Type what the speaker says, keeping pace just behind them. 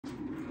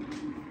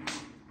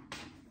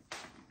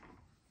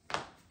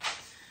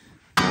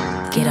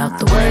get out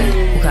the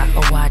way. Who got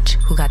a watch?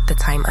 Who got the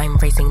time? I'm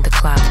raising the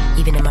clock.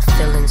 Even in my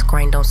feelings,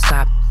 grind don't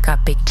stop.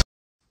 Got big.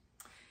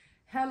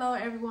 Hello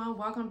everyone,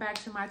 welcome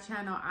back to my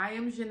channel. I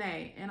am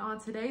Janae, and on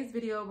today's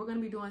video we're going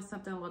to be doing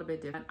something a little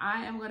bit different.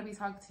 I am going to be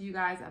talking to you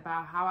guys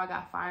about how I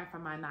got fired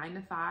from my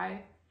 9-to-5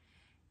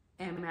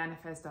 and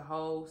manifest a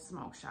whole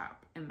smoke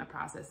shop in the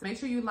process. Make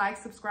sure you like,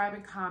 subscribe,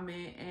 and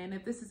comment, and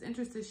if this is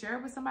interesting, share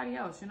it with somebody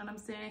else. You know what I'm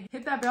saying?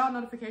 Hit that bell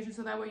notification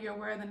so that way you're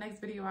aware of the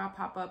next video I'll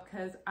pop up,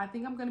 because I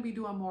think I'm going to be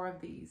doing more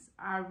of these.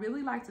 I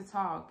really like to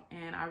talk,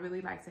 and I really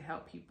like to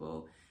help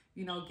people,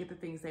 you know, get the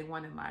things they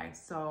want in life.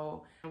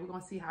 So we're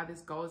gonna see how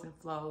this goes and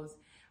flows.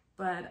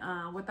 But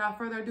without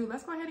further ado,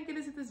 let's go ahead and get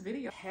into this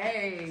video.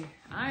 Hey,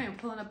 I am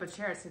pulling up a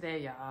chair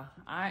today, y'all.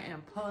 I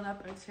am pulling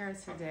up a chair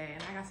today,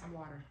 and I got some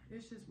water.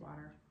 It's just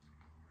water.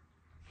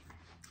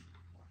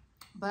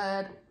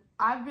 But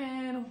I've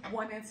been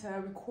wanting to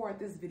record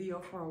this video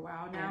for a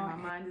while now. My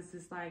mind is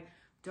just like,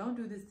 don't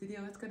do this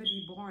video, it's gonna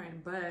be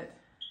boring. But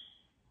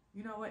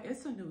you know what?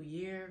 It's a new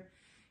year.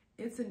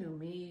 It's a new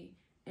me.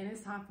 And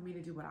it's time for me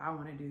to do what I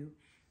want to do.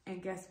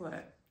 And guess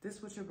what? This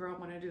is what your girl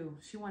want to do.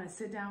 She want to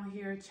sit down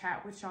here,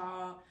 chat with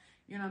y'all,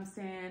 you know what I'm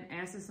saying?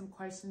 Answer some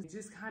questions.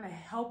 Just kind of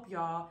help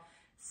y'all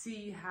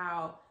see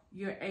how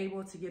you're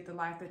able to get the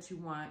life that you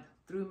want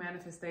through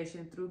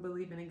manifestation, through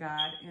believing in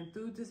God, and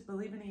through just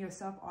believing in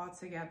yourself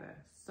altogether.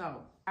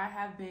 So I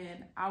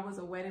was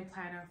a wedding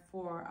planner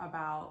for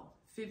about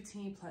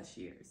 15 plus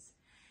years.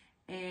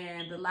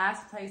 And the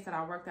last place that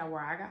I worked at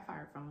where I got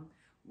fired from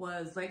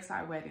was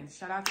Lakeside Weddings.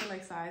 Shout out to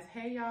Lakeside.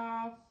 Hey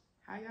y'all,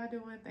 how y'all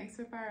doing? Thanks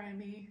for firing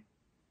me.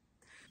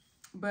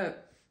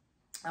 But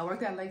I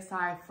worked at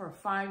Lakeside for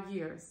 5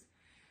 years.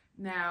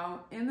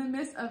 Now, in the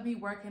midst of me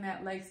working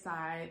at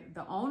Lakeside,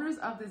 the owners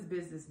of this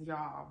business,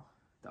 y'all,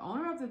 the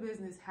owner of the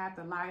business had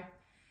the life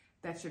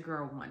that your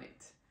girl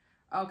wanted.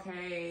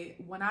 Okay,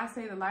 when I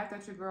say the life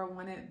that your girl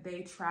wanted,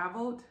 they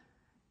traveled,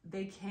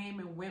 they came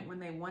and went when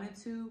they wanted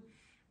to,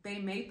 they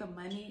made the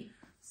money.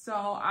 So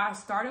I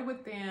started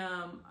with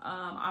them,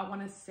 I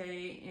want to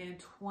say in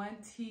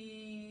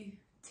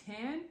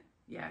 2010.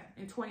 Yeah,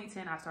 in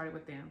 2010, I started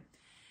with them.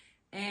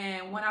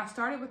 And when I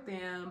started with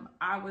them,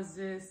 I was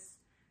just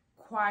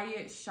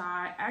quiet,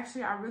 shy.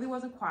 Actually, I really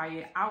wasn't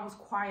quiet. I was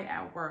quiet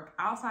at work.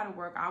 Outside of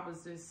work, I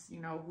was just, you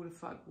know, what the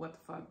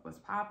fuck was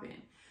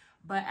popping.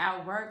 But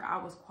at work, I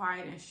was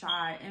quiet and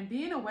shy. And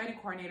being a wedding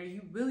coordinator,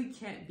 you really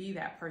can't be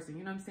that person.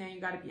 You know what I'm saying? You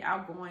got to be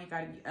outgoing, you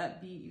got to be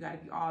upbeat, you got to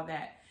be all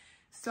that.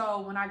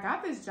 So when I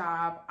got this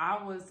job,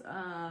 I was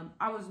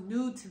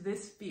new to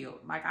this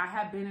field. Like, I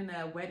had been in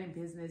a wedding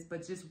business,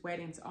 but just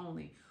weddings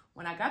only.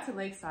 When I got to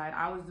Lakeside,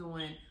 I was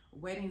doing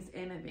weddings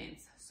and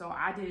events. So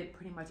I did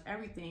pretty much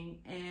everything.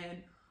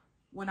 And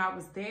when I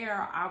was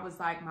there, I was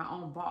like my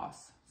own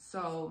boss.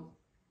 So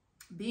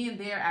being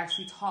there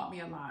actually taught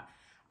me a lot.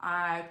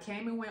 I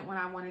came and went when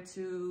I wanted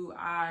to.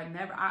 I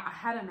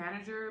had a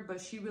manager,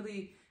 but she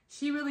really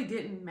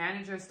didn't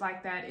manage us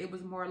like that. It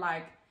was more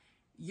like,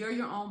 you're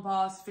your own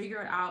boss,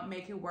 figure it out,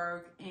 make it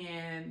work,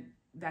 and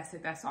that's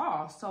it, that's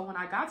all. So when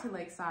I got to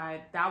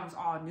Lakeside, that was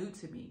all new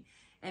to me.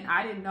 And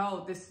I didn't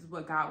know this is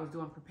what God was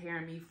doing,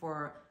 preparing me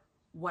for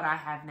what I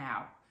have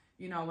now.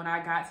 You know, when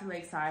I got to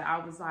Lakeside, I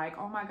was like,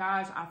 oh my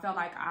gosh, I felt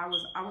like I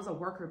was a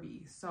worker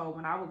bee. So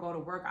when I would go to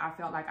work, I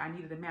felt like I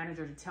needed a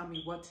manager to tell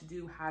me what to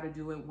do, how to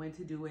do it, when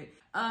to do it.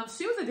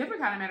 She was a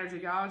different kind of manager,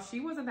 y'all.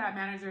 She wasn't that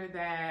manager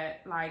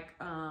that like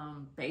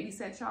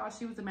babysat y'all.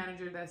 She was a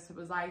manager that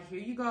was like, here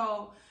you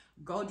go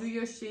do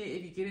your shit.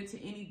 If you get into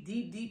any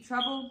deep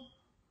trouble,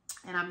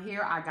 and I'm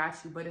here, I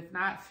got you. But if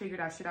not, figure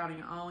that shit out on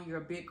your own. You're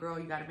a big girl,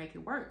 you got to make it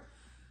work.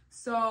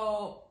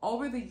 So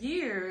over the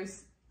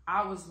years,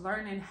 I was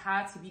learning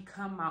how to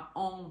become my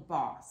own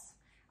boss.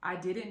 I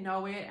didn't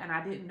know it, and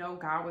I didn't know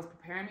God was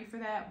preparing me for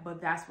that,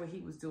 but that's what he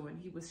was doing.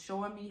 He was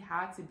showing me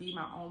how to be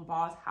my own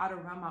boss, how to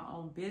run my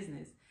own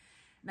business.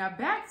 Now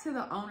back to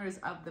the owners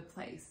of the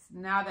place,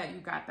 now that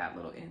you got that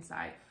little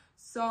insight.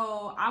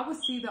 So I would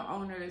see the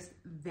owners,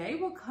 they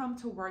will come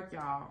to work,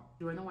 y'all,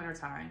 during the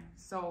wintertime.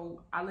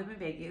 So I live in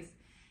Vegas.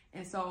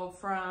 And so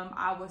from,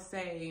 I would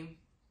say,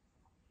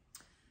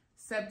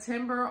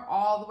 September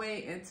all the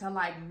way until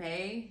like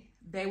May,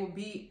 they will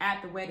be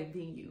at the wedding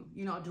venue,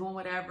 you know, doing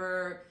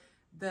whatever.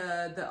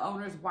 The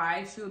owner's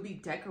wife, she would be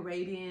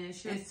decorating and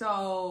shit.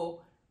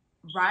 So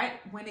right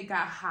when it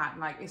got hot,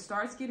 like it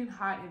starts getting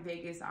hot in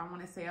Vegas, I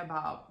want to say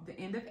about the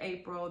end of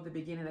April, the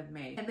beginning of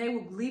May. And they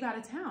will leave out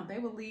of town. They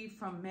will leave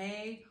from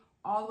May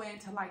all the way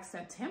until like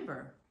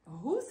September.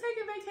 Who's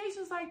taking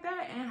vacations like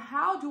that? And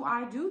how do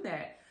I do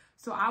that?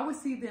 So I would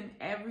see them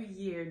every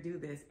year do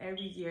this,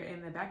 every year.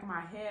 In the back of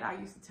my head, I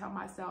used to tell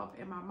myself,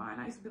 in my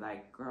mind, I used to be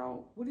like,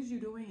 girl, what is you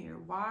doing here?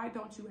 Why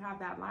don't you have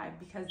that life?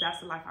 Because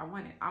that's the life I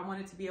wanted. I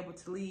wanted to be able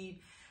to leave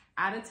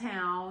out of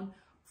town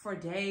for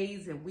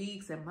days and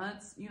weeks and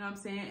months, you know what I'm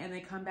saying? And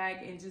they come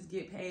back and just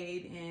get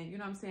paid and, you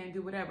know what I'm saying,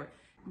 do whatever.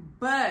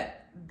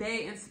 But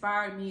they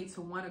inspired me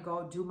to want to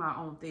go do my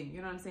own thing.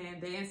 You know what I'm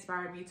saying? They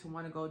inspired me to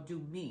want to go do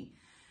me.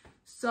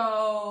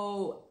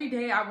 So every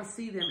day I would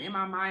see them in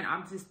my mind,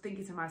 I'm just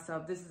thinking to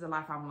myself, this is the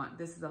life I want.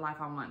 This is the life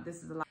I want.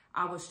 This is the life.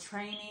 I was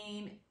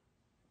training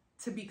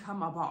to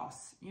become a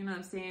boss. You know what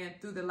I'm saying?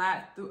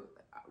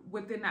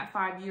 Within that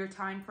 5-year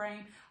time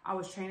frame, I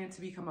was training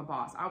to become a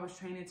boss. I was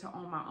training to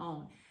own my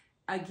own.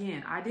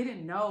 Again, I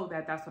didn't know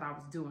that that's what I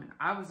was doing.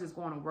 I was just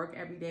going to work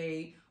every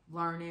day,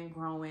 learning,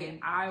 growing.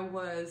 I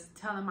was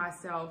telling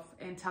myself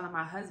and telling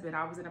my husband,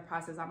 I was in a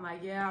process. I'm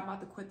like, yeah, I'm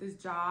about to quit this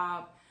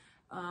job.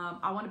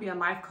 I want to be a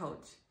life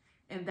coach.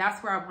 And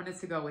that's where I wanted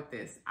to go with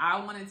this.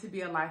 I wanted to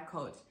be a life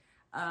coach.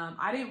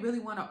 I didn't really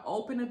want to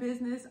open a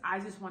business.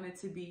 I just wanted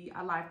to be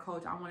a life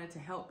coach. I wanted to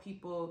help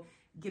people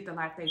get the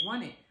life they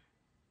wanted.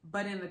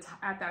 But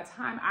at that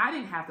time, I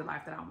didn't have the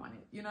life that I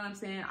wanted. You know what I'm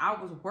saying?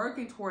 I was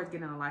working towards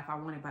getting the life I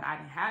wanted, but I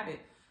didn't have it.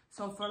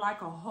 So for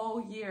like a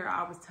whole year,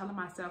 I was telling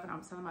myself and I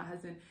was telling my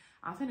husband,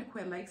 I'm finna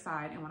quit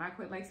Lakeside. And when I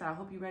quit Lakeside, I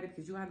hope you're ready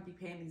because you're going to have to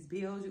be paying these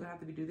bills. You're going to have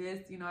to do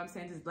this. You know what I'm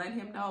saying? Just letting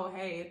him know,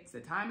 hey,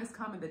 the time is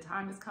coming. The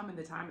time is coming.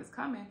 The time is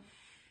coming.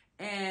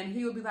 And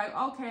he would be like,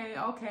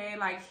 okay.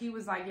 Like he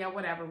was like, yeah,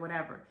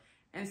 whatever.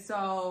 And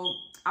so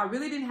I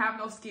really didn't have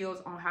no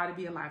skills on how to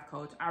be a life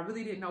coach. I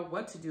really didn't know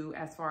what to do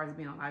as far as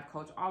being a life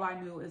coach. All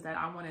I knew is that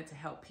I wanted to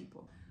help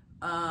people.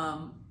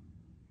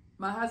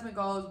 My husband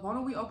goes, why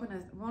don't we open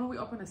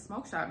a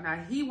smoke shop? Now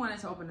he wanted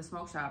to open a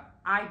smoke shop.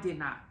 I did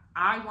not.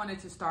 I wanted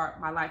to start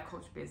my life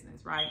coach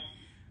business, right?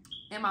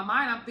 In my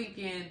mind, I'm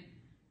thinking,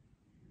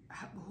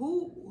 how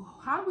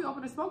do we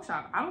open a smoke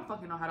shop? I don't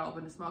fucking know how to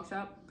open a smoke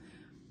shop.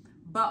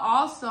 But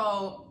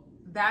also,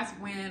 that's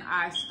when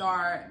I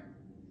start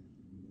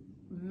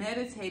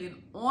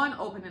meditating on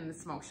opening the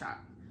smoke shop.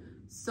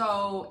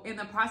 So in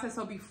the process,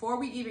 so before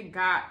we even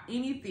got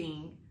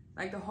anything,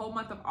 like the whole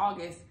month of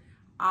August,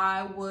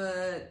 I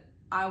would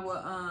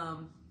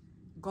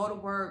go to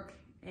work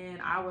and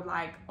I would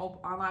like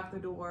unlock the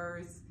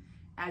doors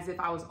as if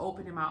I was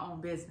opening my own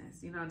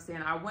business. You know what I'm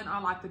saying? I wouldn't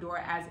unlock the door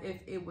as if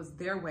it was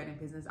their wedding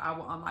business. I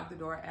would unlock the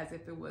door as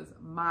if it was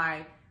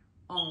my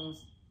own,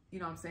 you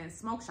know what I'm saying,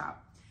 smoke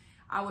shop.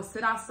 I would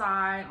sit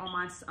outside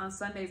on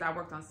Sundays. I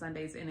worked on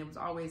Sundays and it was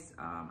always,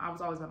 I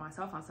was always by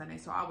myself on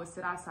Sundays. So I would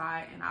sit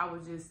outside and I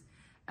would just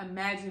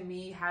imagine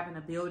me having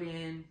a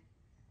building,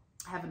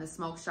 having a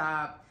smoke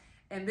shop.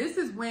 And this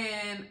is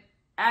when,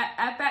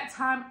 at that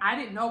time, I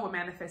didn't know what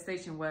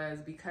manifestation was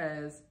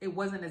because it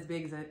wasn't as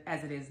big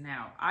as it is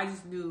now. I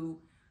just knew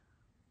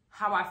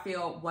how I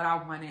felt, what I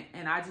wanted,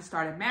 and I just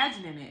started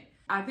imagining it.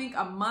 I think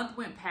a month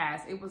went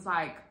past. It was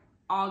like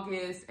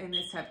August and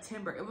then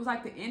September. It was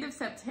like the end of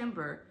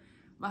September.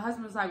 My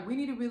husband was like, we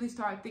need to really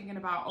start thinking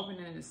about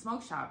opening a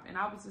smoke shop. And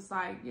I was just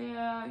like,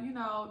 yeah, you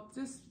know,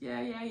 just,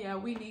 yeah,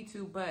 we need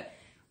to. But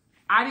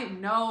I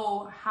didn't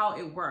know how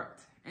it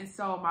worked. And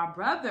so my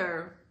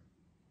brother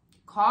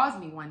calls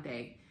me one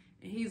day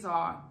and he's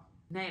all,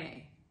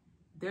 Nene,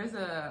 there's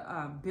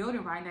a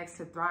building right next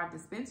to Thrive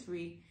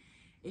Dispensary.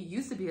 It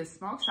used to be a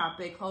smoke shop.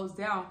 They closed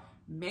down.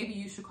 Maybe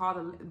you should call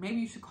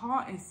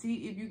and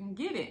see if you can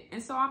get it.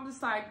 And so I'm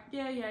just like,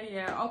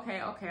 yeah,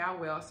 okay, I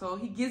will. So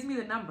he gives me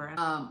the number.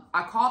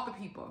 I called the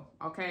people,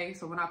 okay?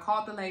 So when I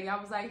called the lady,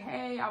 I was like,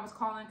 hey, I was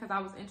calling because I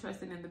was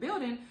interested in the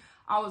building.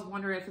 I was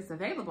wondering if it's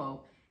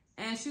available.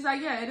 And she's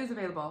like, yeah, it is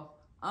available.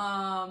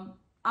 I'm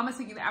gonna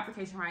send you the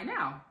application right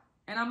now.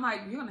 And I'm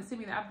like, you're gonna send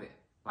me the application?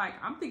 Like,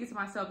 I'm thinking to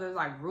myself, there's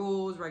like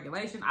rules,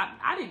 regulation.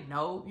 I didn't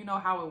know, you know,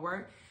 how it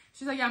worked.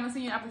 She's like, yeah, I'm gonna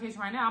send you an application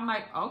right now. I'm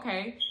like,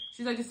 okay.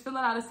 She's like, just fill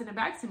it out and send it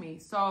back to me.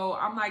 So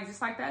I'm like, just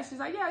like that? She's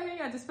like,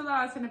 yeah, just fill it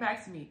out and send it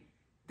back to me.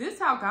 This is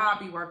how God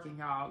be working,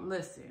 y'all.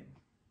 Listen.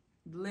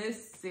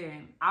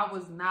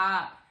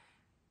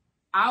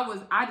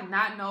 I did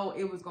not know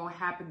it was gonna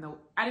happen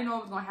I didn't know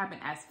it was gonna happen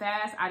as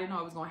fast. I didn't know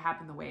it was gonna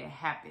happen the way it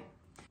happened.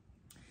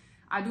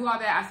 I do all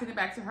that, I send it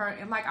back to her,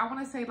 and like, I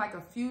wanna say like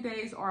a few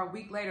days or a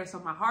week later, so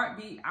my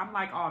heartbeat, I'm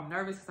like all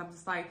nervous because I'm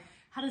just like,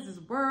 how does this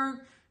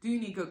work? Do you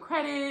need good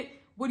credit?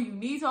 What do you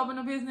need to open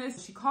a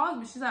business? She calls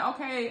me. She's like,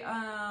 okay,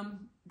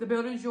 the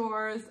building's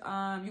yours.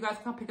 You guys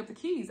can come pick up the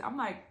keys. I'm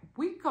like,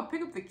 we can come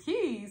pick up the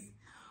keys?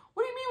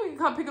 What do you mean we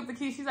can come pick up the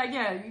keys? She's like,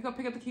 yeah, you can come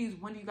pick up the keys.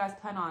 When do you guys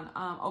plan on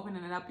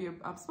opening up your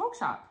smoke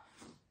shop?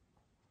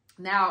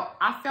 Now,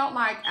 I felt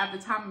like at the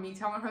time of me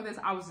telling her this,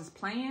 I was just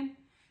playing.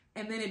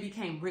 And then it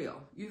became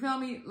real. You feel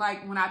me?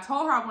 Like when I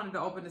told her I wanted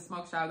to open the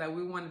smoke shop, that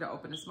we wanted to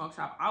open the smoke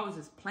shop, I was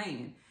just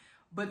playing.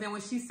 But then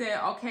when she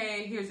said,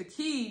 okay, here's the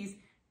keys,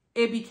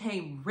 it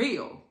became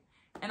real.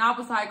 And I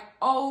was like,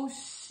 oh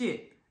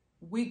shit,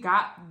 we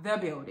got the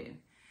building.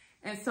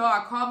 And so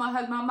I called my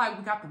husband. I'm like,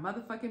 we got the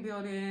motherfucking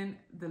building.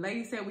 The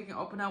lady said we can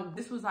open up.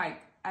 This was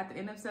like at the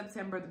end of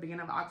September, the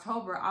beginning of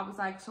October. I was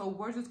like, so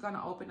we're just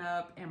gonna open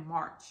up in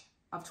March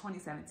of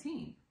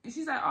 2017. And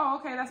she's like, oh,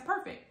 okay, that's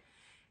perfect.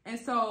 And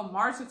so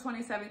March of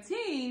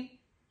 2017,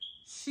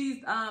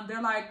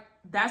 they're like,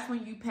 that's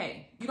when you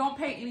pay. You don't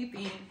pay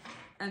anything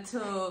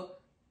until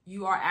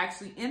you are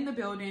actually in the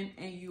building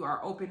and you are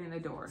opening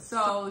the door.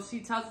 So she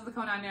tells us to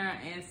come down there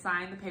and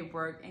sign the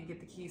paperwork and get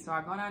the keys. So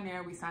I go down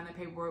there, we sign the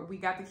paperwork, we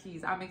got the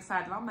keys. I'm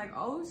excited. I'm like,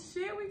 oh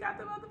shit, we got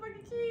the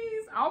motherfucking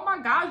keys. Oh my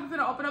God, we're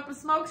gonna open up a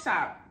smoke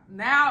shop.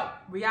 Now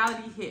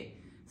reality hit.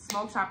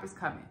 Smoke shop is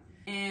coming.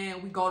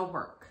 And we go to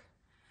work.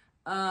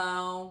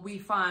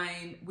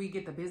 We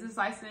get the business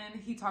license.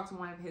 He talked to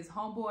one of his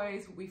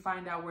homeboys. We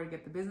find out where to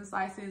get the business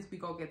license. We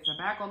go get the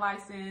tobacco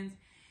license.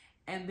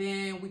 And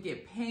then we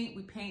get paint.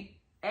 We paint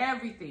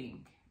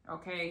everything.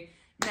 Okay.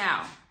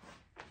 Now,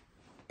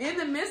 in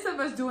the midst of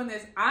us doing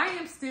this, I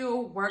am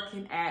still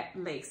working at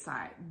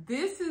Lakeside.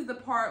 This is the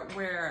part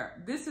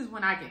where, this is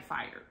when I get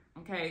fired.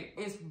 Okay,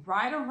 it's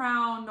right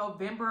around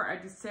November or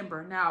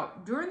December. Now,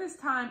 during this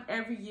time,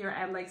 every year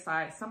at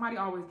Lakeside, somebody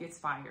always gets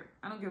fired.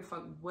 I don't give a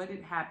fuck what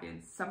it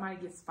happens. Somebody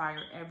gets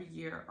fired every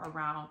year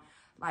around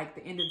like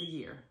the end of the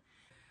year.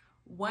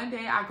 One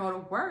day I go to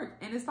work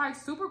and it's like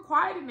super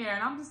quiet in there.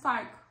 And I'm just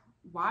like,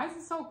 why is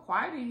it so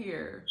quiet in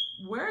here?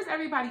 Where's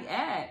everybody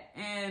at?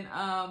 And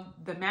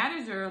the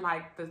manager,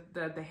 like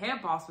the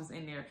head boss was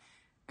in there.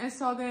 And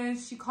so then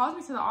she calls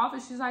me to the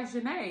office. She's like,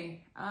 Janae,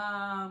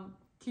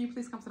 can you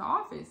please come to the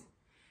office?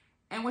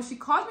 And when she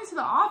calls me to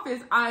the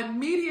office, I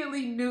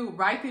immediately knew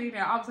right then and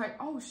there. I was like,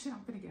 oh shit,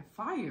 I'm gonna get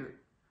fired.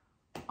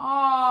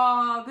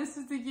 Oh, this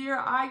is the year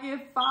I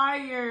get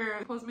fired.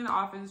 She pulls me in the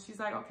office. She's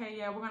like, okay,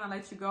 yeah, we're gonna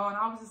let you go. And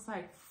I was just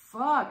like,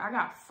 fuck, I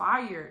got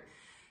fired.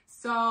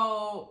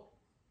 So,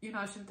 you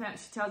know, she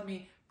tells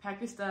me,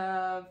 pack your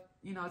stuff.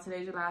 You know,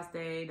 today's your last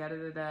day,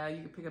 da-da-da-da.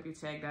 You can pick up your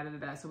check,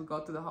 da-da-da-da. So we go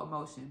through the whole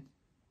motion.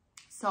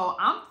 So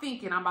I'm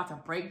thinking I'm about to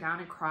break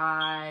down and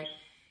cry.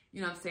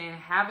 You know what I'm saying?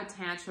 Have a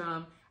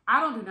tantrum. I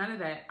don't do none of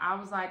that. I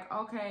was like,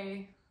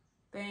 okay,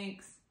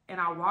 thanks. And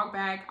I walk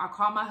back. I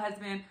call my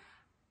husband.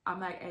 I'm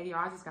like, hey, yo,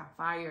 I just got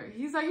fired.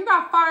 He's like, you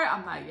got fired?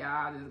 I'm like,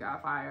 yeah, I just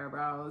got fired,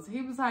 bro. So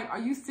he was like, are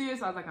you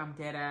serious? I was like, I'm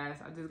dead ass.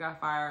 I just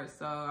got fired.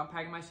 So I'm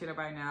packing my shit up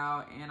right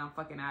now and I'm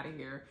fucking out of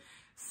here.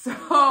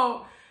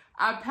 So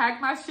I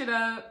packed my shit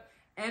up.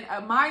 And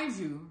mind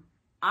you,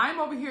 I'm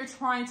over here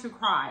trying to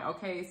cry.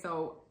 Okay,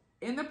 so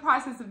in the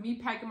process of me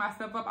packing my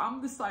stuff up,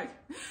 I'm just like...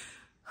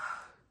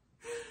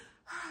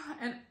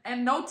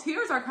 And no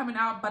tears are coming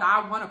out, but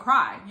I want to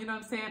cry. You know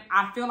what I'm saying?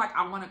 I feel like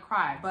I want to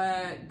cry.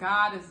 But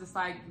God is just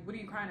like, what are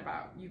you crying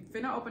about? You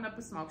finna open up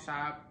a smoke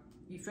shop.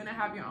 You finna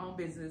have your own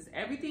business.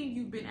 Everything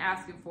you've been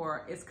asking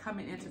for is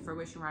coming into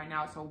fruition right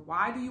now. So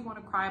why do you want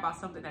to cry about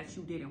something that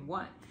you didn't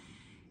want?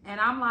 And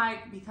I'm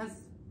like, because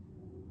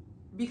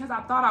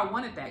I thought I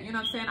wanted that. You know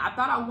what I'm saying? I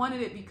thought I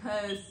wanted it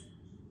because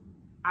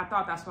I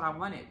thought that's what I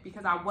wanted.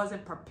 Because I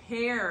wasn't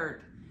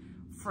prepared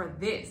for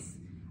this.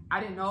 I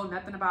didn't know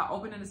nothing about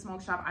opening a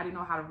smoke shop. I didn't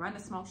know how to run a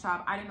smoke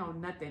shop. I didn't know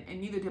nothing. And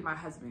neither did my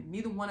husband.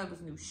 Neither one of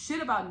us knew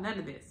shit about none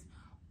of this.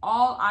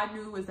 All I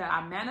knew was that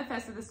I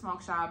manifested the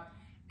smoke shop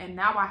and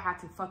now I had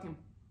to fucking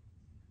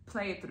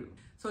play it through.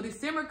 So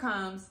December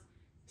comes,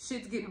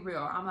 shit's getting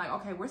real. I'm like,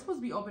 okay, we're supposed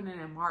to be opening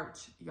in March,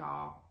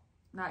 y'all.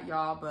 Not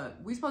y'all,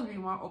 but we supposed to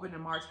be opening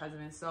in March,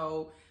 husband.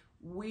 So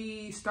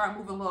we start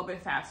moving a little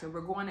bit faster. We're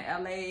going to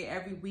LA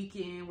every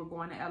weekend. We're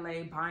going to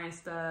LA buying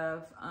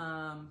stuff.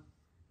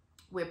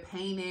 We're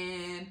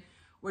painting,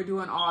 we're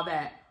doing all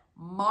that.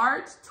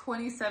 March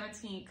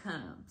 2017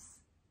 comes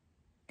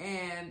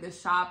and the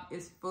shop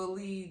is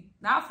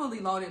not fully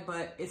loaded,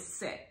 but it's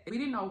set. We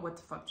didn't know what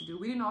the fuck to do.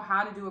 We didn't know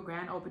how to do a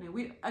grand opening.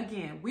 We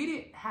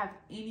didn't have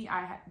any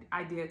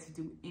idea to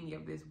do any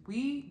of this.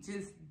 We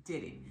just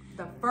did it.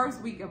 The first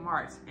week of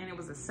March, and it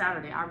was a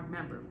Saturday, I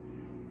remember.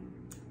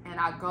 And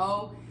I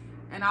go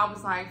and I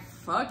was like,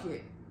 fuck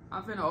it.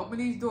 I'm finna open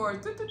these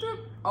doors.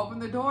 Open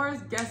the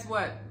doors, guess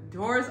what?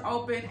 Doors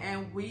open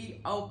and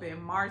we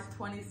open March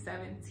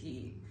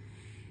 2017.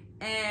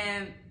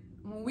 And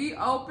when we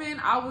opened,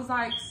 I was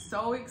like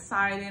so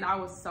excited. I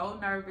was so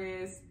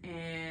nervous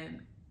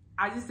and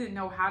I just didn't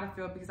know how to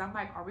feel because I'm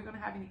like, are we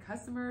gonna have any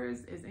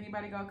customers? Is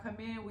anybody gonna come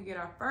in? We get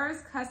our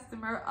first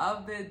customer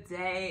of the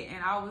day.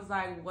 And I was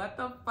like, what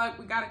the fuck?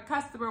 We got a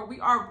customer. We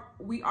are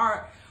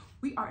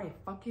a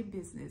fucking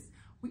business.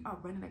 We are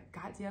running a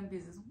goddamn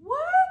business. What?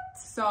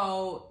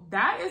 So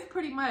that is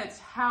pretty much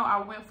how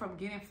I went from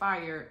getting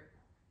fired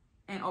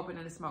and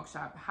opening a smoke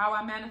shop. How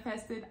I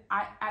manifested,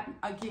 I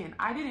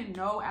didn't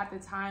know at the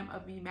time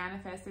of me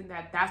manifesting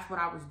that that's what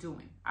I was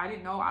doing. I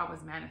didn't know I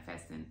was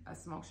manifesting a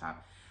smoke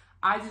shop.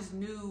 I just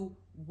knew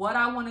what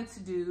I wanted to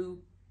do,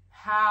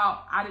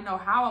 I didn't know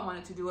how I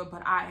wanted to do it,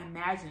 but I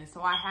imagined.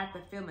 So I had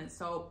the feeling.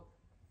 So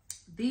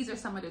these are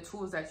some of the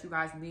tools that you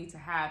guys need to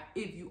have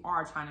if you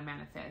are trying to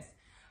manifest.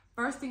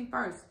 First thing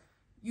first,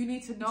 you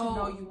need to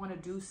know you want to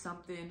do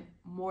something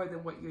more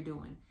than what you're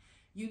doing.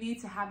 You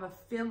need to have a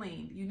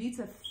feeling. You need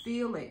to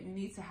feel it. You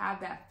need to have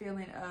that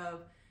feeling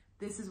of,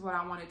 this is what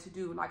I wanted to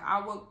do. Like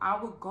I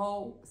would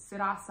go sit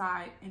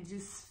outside and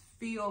just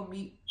feel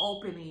me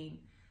opening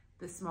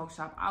the smoke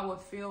shop. I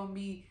would feel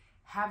me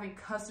having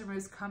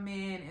customers come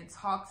in and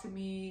talk to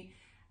me.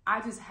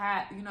 I just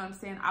had, you know what I'm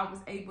saying? I was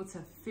able to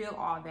feel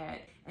all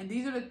that. And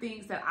these are the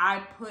things that I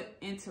put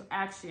into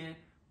action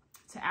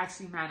to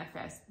actually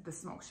manifest the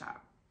smoke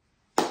shop.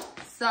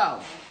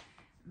 So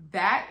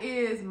that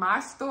is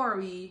my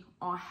story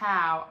on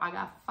how I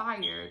got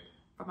fired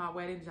from my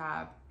wedding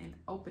job and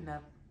opened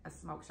up a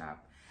smoke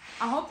shop.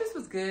 I hope this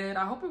was good.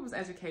 I hope it was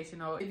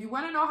educational. If you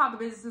want to know how the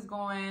business is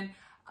going,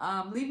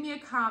 Leave me a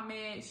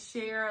comment,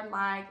 share,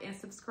 like, and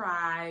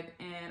subscribe,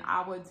 and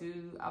I will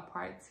do a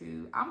part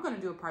 2. I'm going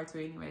to do a part 2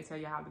 anyway, tell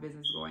you how the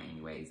business is going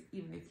anyways,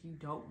 even if you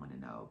don't want to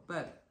know.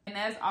 And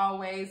as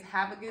always,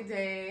 have a good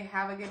day,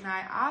 have a good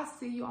night. I'll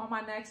see you on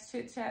my next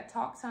chit chat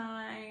talk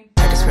time.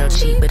 It's real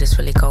cheap, but it's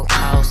really gon'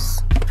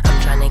 cost.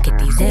 I'm trying to get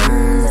these ends,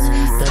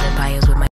 build empires